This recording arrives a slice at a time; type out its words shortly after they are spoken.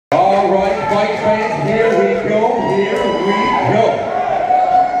Fight fans, here we go, here we go.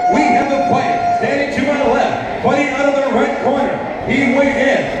 We have the fighter standing to my left, fighting out of the red corner. He weighed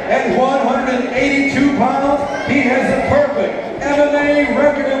in at 182 pounds. He has a perfect MMA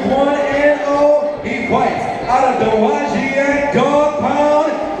record of 1-0. He fights out of the Washington Dog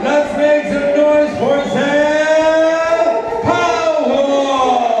Pound. Let's make some noise for Powell.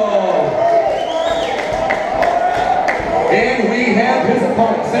 And we have his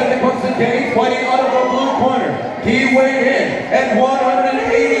opponent, standing across the cage, fighting out of the blue corner. He weighed in at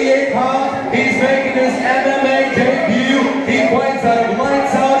 188 pounds. He's making his MMA debut. He fights out of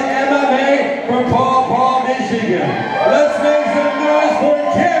Lights Out MMA from Powell, Michigan. Let's make some noise for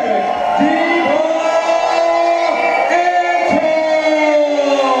Antuls.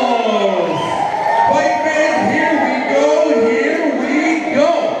 Fight fans, here we go, here we go.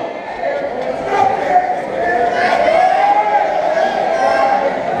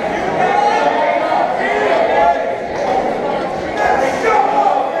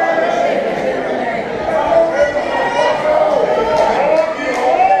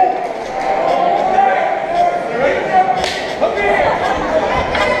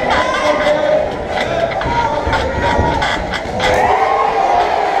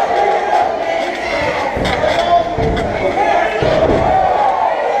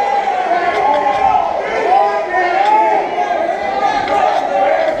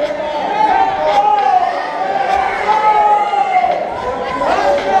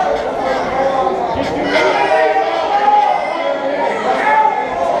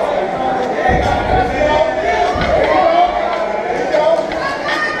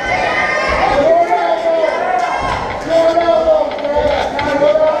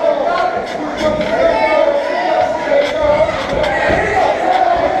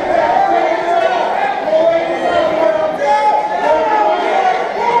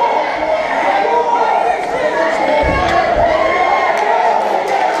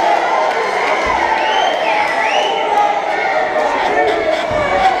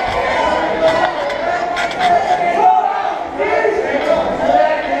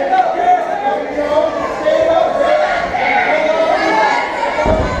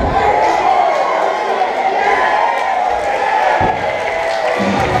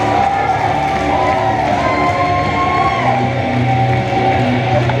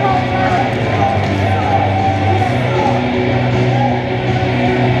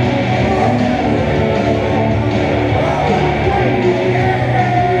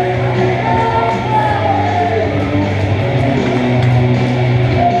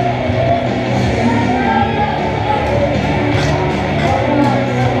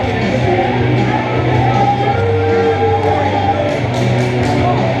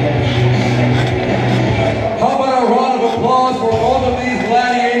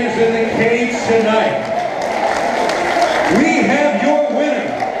 Tonight. We have your winner,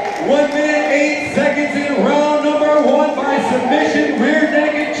 1 minute 8 seconds in round number 1 by submission, rear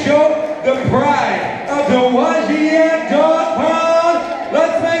naked choke, the pride of the Washington